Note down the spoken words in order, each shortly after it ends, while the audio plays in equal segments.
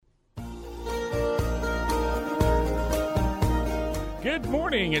Good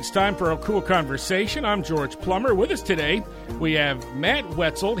morning. It's time for a KOOL Konversation. I'm George Plummer. With us today, we have Matt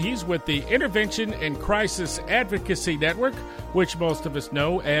Whetzel. He's with the Intervention and Crisis Advocacy Network, which most of us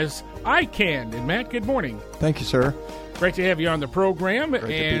know as ICAN. And Matt, good morning. Thank you, sir. Great to have you on the program. Great to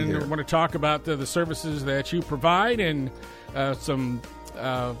be here. I want to talk about the services that you provide and some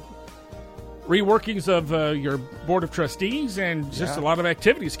reworkings of your Board of Trustees and just a lot of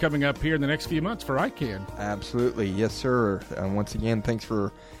activities coming up here in the next few months for ICAN. Absolutely. Yes, sir. Once again, thanks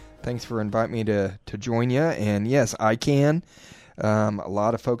for inviting me to join you. And yes, ICAN. A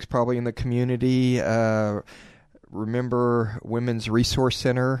lot of folks probably in the community remember Women's Resource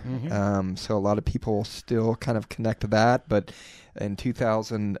Center. Mm-hmm. So a lot of people still kind of connect to that. But in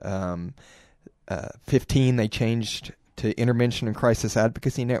 2015, they changed to Intervention and Crisis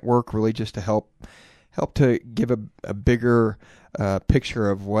Advocacy Network, really just to help to give a bigger picture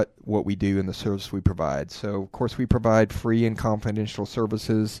of what we do and the service we provide. So, of course, we provide free and confidential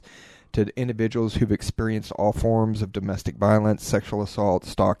services to individuals who've experienced all forms of domestic violence, sexual assault,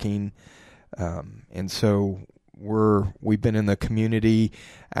 stalking, and so we've been in the community.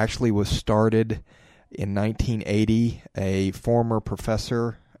 Actually, was started in 1980. A former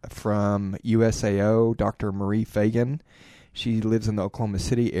professor from USAO, Dr. Marie Fagan. She lives in the Oklahoma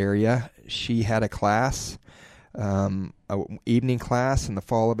City area. She had a class, an evening class in the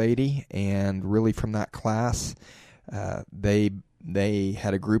fall of '80, and really from that class, they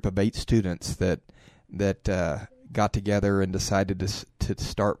had a group of 8 students that got together and decided to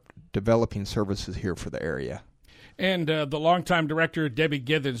start developing services here for the area. And the longtime director, Debbie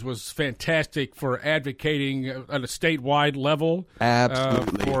Githens, was fantastic for advocating at a statewide level.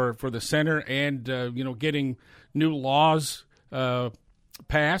 Absolutely. For the center and, getting new laws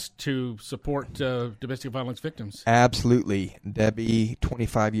passed to support domestic violence victims. Absolutely. Debbie,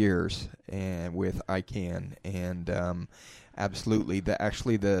 25 years and with ICAN. And absolutely.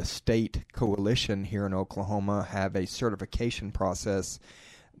 The state coalition here in Oklahoma have a certification process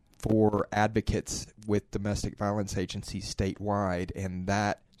for advocates with domestic violence agencies statewide, and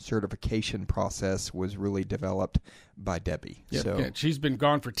that certification process was really developed by Debbie. Yeah, she's been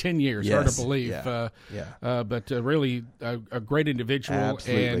gone for 10 years, yes, hard to believe. But really a great individual.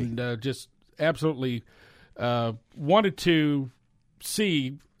 Absolutely. And just absolutely wanted to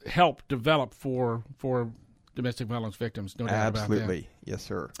see help develop for domestic violence victims, no doubt about that. Absolutely. Yes,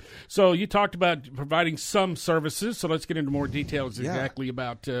 sir. So you talked about providing some services, so let's get into more details exactly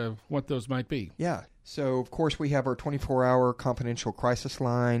about what those might be. Yeah. So, of course, we have our 24-hour confidential crisis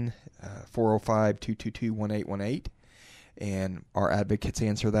line, 405-222-1818, and our advocates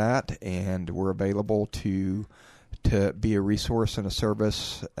answer that, and we're available to be a resource and a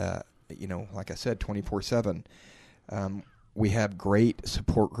service, like I said, 24/7. We have great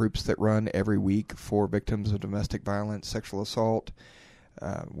support groups that run every week for victims of domestic violence, sexual assault.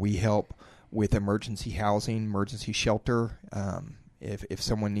 We help with emergency housing, emergency shelter. If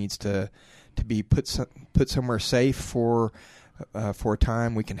someone needs to be put somewhere safe for a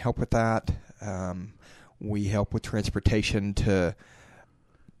time, we can help with that. We help with transportation to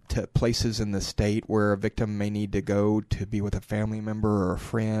places in the state where a victim may need to go to be with a family member or a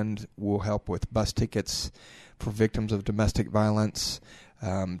friend. We'll help with bus tickets for victims of domestic violence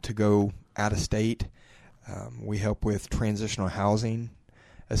to go out of state. We help with transitional housing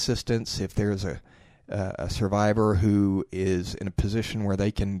assistance if there's a survivor who is in a position where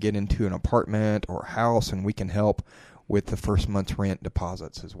they can get into an apartment or house, and we can help with the first month's rent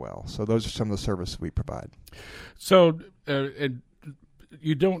deposits as well. So those are some of the services we provide. So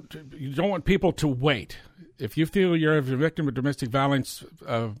you don't want people to wait. If you feel you're a victim of domestic violence,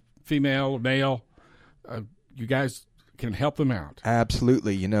 female or male, you guys can help them out.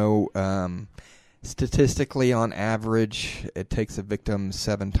 Absolutely. Statistically, on average, it takes a victim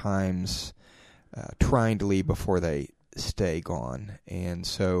 7 times trying to leave before they stay gone. And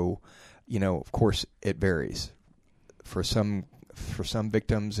so, of course, it varies. For some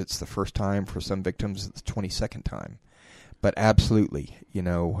victims, it's the first time. For some victims, it's the 22nd time. But absolutely,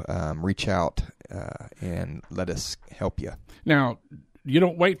 reach out and let us help you. Now, you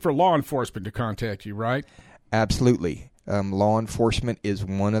don't wait for law enforcement to contact you, right? Absolutely. Law enforcement is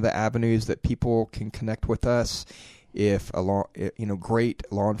one of the avenues that people can connect with us. If great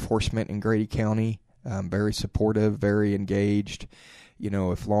law enforcement in Grady County, very supportive, very engaged.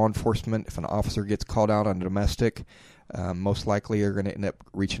 If an officer gets called out on domestic, most likely are going to end up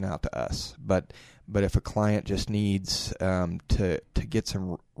reaching out to us. But if a client just needs to get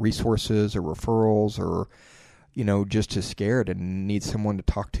some resources or referrals, or just is scared and needs someone to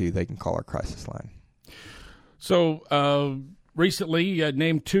talk to, they can call our crisis line. So recently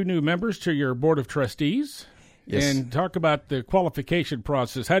named 2 new members to your Board of Trustees. Yes. And talk about the qualification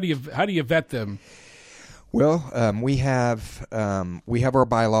process. How do you vet them? Well, we have our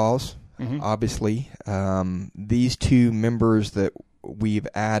bylaws. Obviously, these two members that we've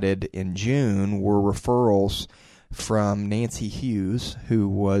added in June were referrals from Nancy Hughes, who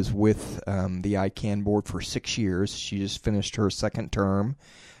was with the ICANN board for 6 years. She just finished her second term.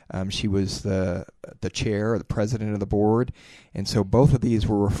 She was the chair, the president of the board, and so both of these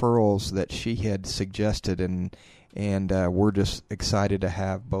were referrals that she had suggested, and we're just excited to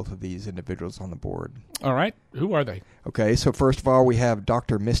have both of these individuals on the board. All right. Who are they? Okay, so first of all, we have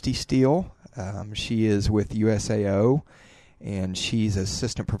Dr. Misty Steele. She is with USAO, and she's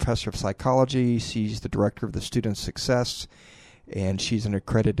assistant professor of psychology. She's the director of the student success, and she's an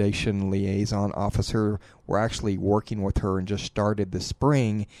accreditation liaison officer. We're actually working with her and just started this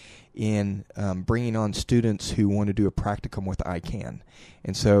spring in bringing on students who want to do a practicum with ICANN.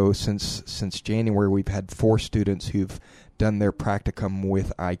 And so since January, we've had 4 students who've done their practicum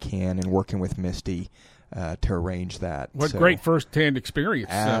with ICANN and working with Misty to arrange that. What great first-hand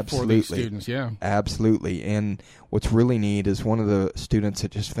experience for these students, yeah. Absolutely. And what's really neat is one of the students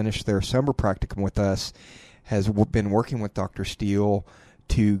that just finished their summer practicum with us has been working with Dr. Steele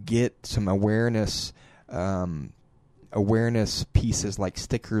to get some awareness pieces like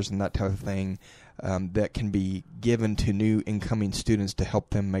stickers and that type of thing that can be given to new incoming students to help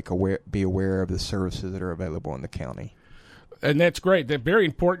them be aware of the services that are available in the county. And that's great. They're very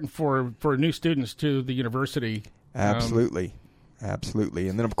important for new students to the university. Absolutely. Absolutely.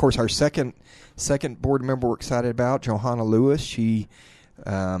 And then, of course, our second board member we're excited about, Johanna Lewis. She,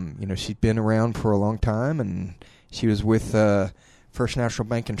 she's been around for a long time, and she was with First National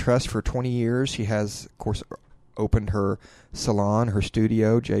Bank and Trust for 20 years. She has, of course, opened her salon, her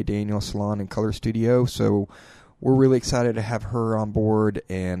studio, J. Daniel Salon and Color Studio. So we're really excited to have her on board,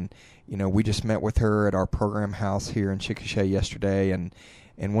 and we just met with her at our program house here in Chickasha yesterday, and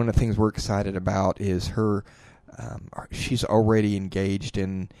one of the things we're excited about is her. She's already engaged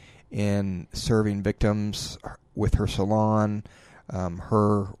in serving victims with her salon. The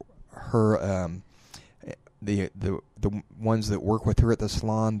ones that work with her at the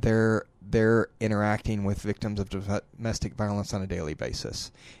salon, they're interacting with victims of domestic violence on a daily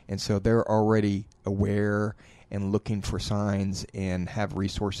basis, and so they're already aware and looking for signs and have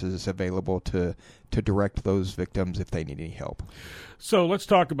resources available to direct those victims if they need any help. So let's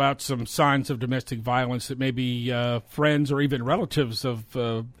talk about some signs of domestic violence that maybe friends or even relatives of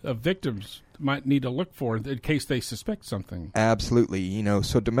victims might need to look for in case they suspect something. Absolutely.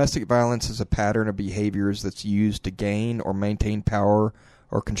 So domestic violence is a pattern of behaviors that's used to gain or maintain power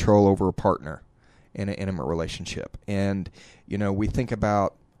or control over a partner in an intimate relationship. And, we think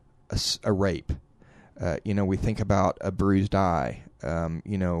about a rape. We think about a bruised eye,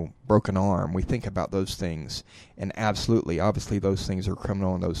 broken arm. We think about those things. And absolutely, obviously, those things are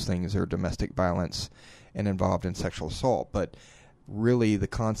criminal and those things are domestic violence and involved in sexual assault. But really, the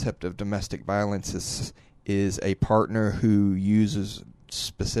concept of domestic violence is a partner who uses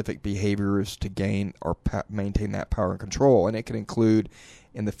specific behaviors to gain or maintain that power and control. And it can include,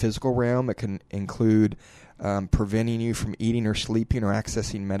 in the physical realm, it can include preventing you from eating or sleeping or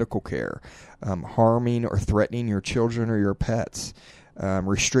accessing medical care, harming or threatening your children or your pets,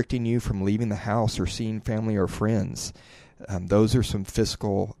 restricting you from leaving the house or seeing family or friends. Those are some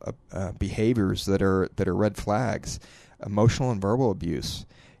physical behaviors that are red flags. Emotional and verbal abuse,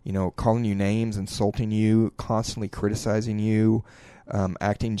 calling you names, insulting you, constantly criticizing you,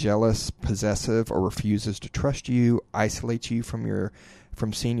 acting jealous, possessive, or refuses to trust you, isolates you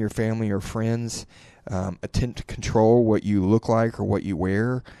from seeing your family or friends, attempt to control what you look like or what you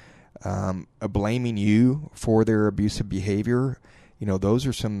wear, blaming you for their abusive behavior. Those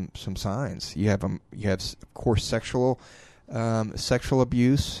are some signs. You have of course sexual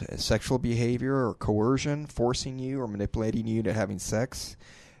abuse, sexual behavior or coercion, forcing you or manipulating you to having sex,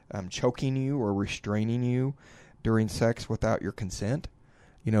 choking you or restraining you during sex without your consent.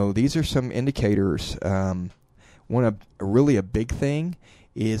 These are some indicators. Really a big thing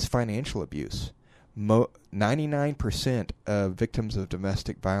is financial abuse. 99% of victims of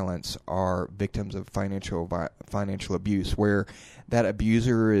domestic violence are victims of financial abuse, where that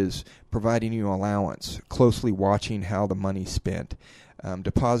abuser is providing you allowance, closely watching how the money's spent,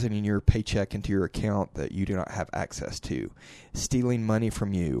 depositing your paycheck into your account that you do not have access to, stealing money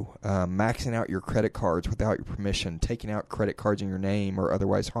from you, maxing out your credit cards without your permission, taking out credit cards in your name or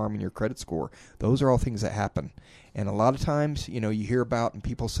otherwise harming your credit score. Those are all things that happen. And a lot of times, you hear about and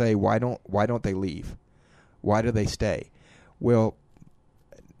people say, why don't they leave? Why do they stay? Well,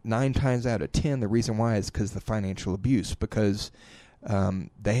 9 times out of 10, the reason why is because of the financial abuse, because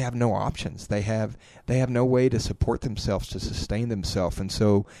they have no options. They have no way to support themselves, to sustain themselves, and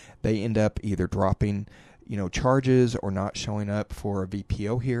so they end up either dropping, charges, or not showing up for a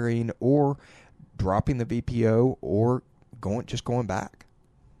VPO hearing, or dropping the VPO, or going back.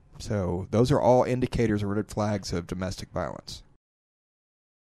 So those are all indicators or red flags of domestic violence.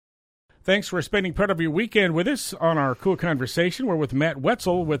 Thanks for spending part of your weekend with us on our KOOL Konversation. We're with Matt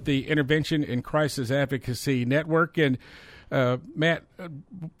Whetzel with the Intervention and Crisis Advocacy Network. And Matt,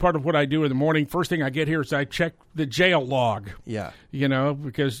 part of what I do in the morning, first thing I get here is I check the jail log. Yeah.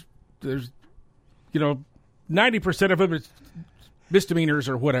 Because there's, 90% of them is misdemeanors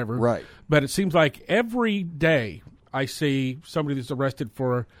or whatever. Right. But it seems like every day I see somebody that's arrested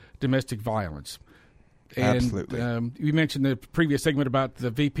for domestic violence. And, absolutely. You mentioned the previous segment about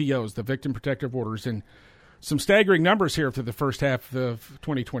the VPOs, the Victim Protective Orders, and some staggering numbers here for the first half of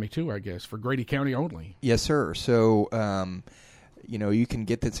 2022, I guess, for Grady County only. Yes, sir. So, you can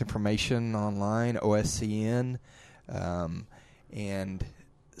get this information online, OSCN, and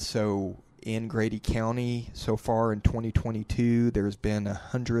so in Grady County, so far in 2022, there's been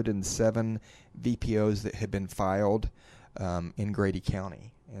 107 VPOs that have been filed in Grady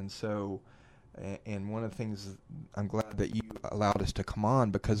County. And so, and one of the things, I'm glad that you allowed us to come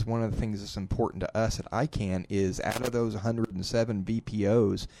on, because one of the things that's important to us at ICANN is out of those 107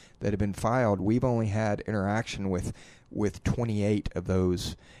 VPOs that have been filed, we've only had interaction with 28 of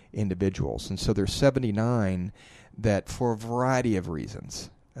those individuals. And so there's 79 that, for a variety of reasons,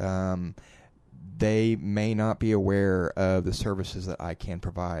 they may not be aware of the services that ICANN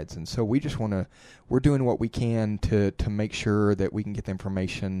provides. And so we're doing what we can to make sure that we can get the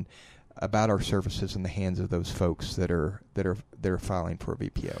information about our services in the hands of those folks that are filing for a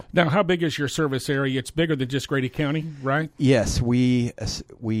VPO. Now, how big is your service area? It's bigger than just Grady County, right? Yes, we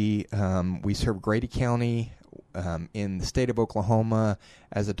serve Grady County. In the state of Oklahoma,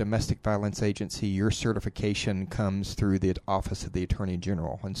 as a domestic violence agency, your certification comes through the Office of the Attorney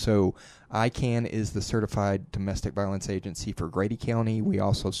General. And so ICANN is the certified domestic violence agency for Grady County. We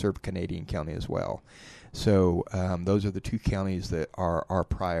also serve Canadian County as well. So those are the two counties that are our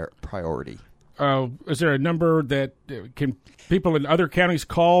priority. Is there a number that can people in other counties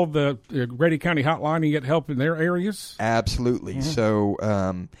call the Grady County hotline and get help in their areas? Absolutely. Mm-hmm. So,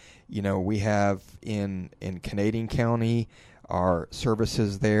 we have in Canadian County, our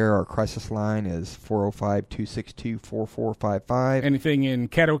services there, our crisis line is 405-262-4455. Anything in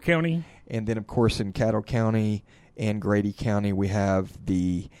Caddo County? And then, of course, in Caddo County and Grady County, we have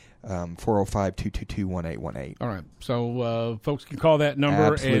the 405-222-1818. All right. So folks can call that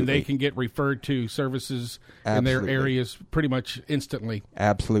number. Absolutely. And they can get referred to services Absolutely. In their areas pretty much instantly.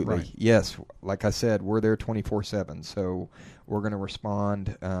 Absolutely. Right. Yes. Like I said, we're there 24/7. So we're going to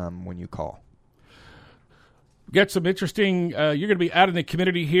respond when you call. Got some interesting, you're going to be out in the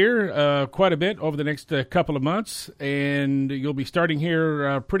community here quite a bit over the next couple of months, and you'll be starting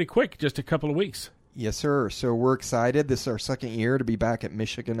here pretty quick, just a couple of weeks. Yes, sir. So we're excited. This is our second year to be back at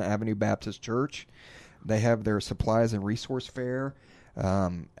Michigan Avenue Baptist Church. They have their supplies and resource fair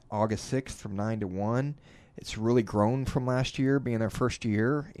August 6th from 9 to 1. It's really grown from last year, being their first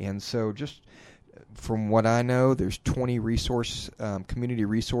year. And so just from what I know, there's 20 community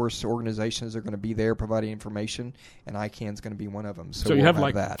resource organizations that are going to be there providing information, and ICANN's going to be one of them. So you have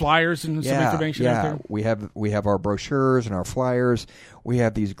like that. Flyers and some information out there? We have our brochures and our flyers. We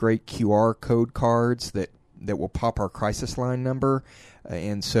have these great QR code cards that will pop our crisis line number,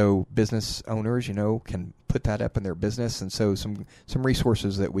 and so business owners, can put that up in their business, and so some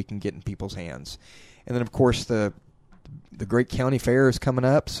resources that we can get in people's hands. And then, of course, the Great County Fair is coming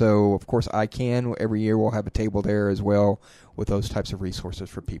up, so of course ICANN every year we'll have a table there as well with those types of resources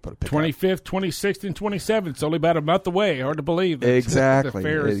for people to pick 25th, 26th, and 27th. It's only about a month away. Hard to believe. Exactly. The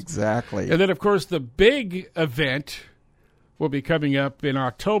fair is. Exactly. And then, of course, the big event will be coming up in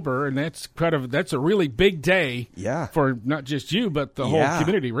October, and that's a really big day. Yeah. For not just you, but the whole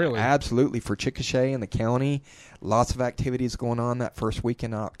community, really. Absolutely. For Chickasha and the county, lots of activities going on that first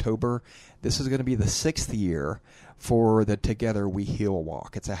weekend in October. This is going to be the 6th year for the Together We Heal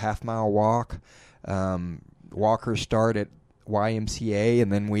walk. It's a half-mile walk. Walkers start at YMCA,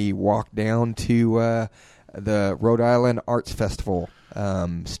 and then we walk down to the Rhode Island Arts Festival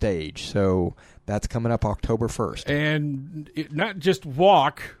stage. So that's coming up October 1st. And not just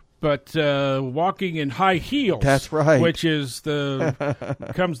walk, but walking in high heels. That's right. Which is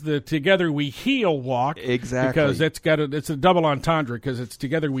comes the Together We Heal walk. Exactly. Because it's a double entendre, because it's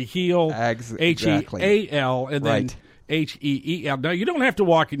Together We Heal, exactly. HEAL, and then Wheel. Now, you don't have to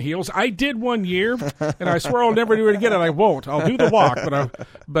walk in heels. I did one year, and I swear I'll never do it again, and I won't. I'll do the walk,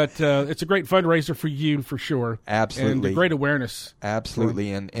 but it's a great fundraiser for you, for sure. Absolutely. And great awareness.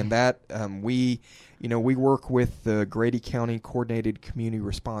 Absolutely. And that we work with the Grady County Coordinated Community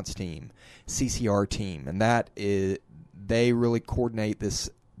Response Team, CCR team, and they really coordinate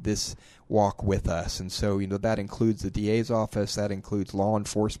this walk with us. And so, that includes the DA's office, that includes law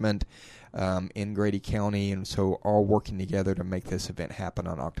enforcement in Grady County, and so all working together to make this event happen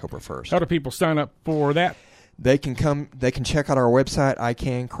on October 1st. How do people sign up for that? They can check out our website,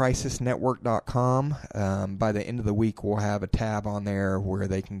 icancrisisnetwork.com. By the end of the week, we'll have a tab on there where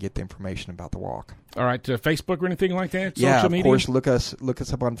they can get the information about the walk. All right, Facebook or anything like that? Yeah, Social media? Of course, look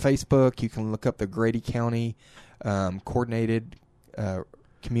us up on Facebook. You can look up the Grady County Coordinated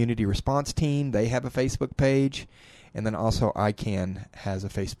Community Response Team. They have a Facebook page. And then also ICANN has a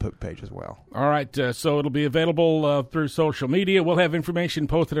Facebook page as well. All right, so it'll be available through social media. We'll have information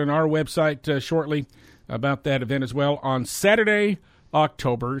posted on our website shortly about that event as well on Saturday,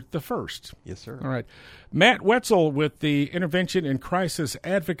 October the 1st. Yes, sir. All right. Matt Whetzel with the Intervention and Crisis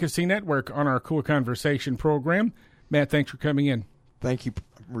Advocacy Network on our KOOL Konversation program. Matt, thanks for coming in. Thank you.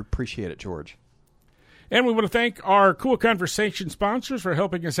 We appreciate it, George. And we want to thank our KOOL Konversation sponsors for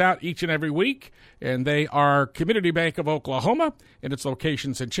helping us out each and every week. And they are Community Bank of Oklahoma and its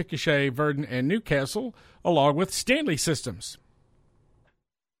locations in Chickasha, Verdon, and Newcastle, along with Stanley Systems.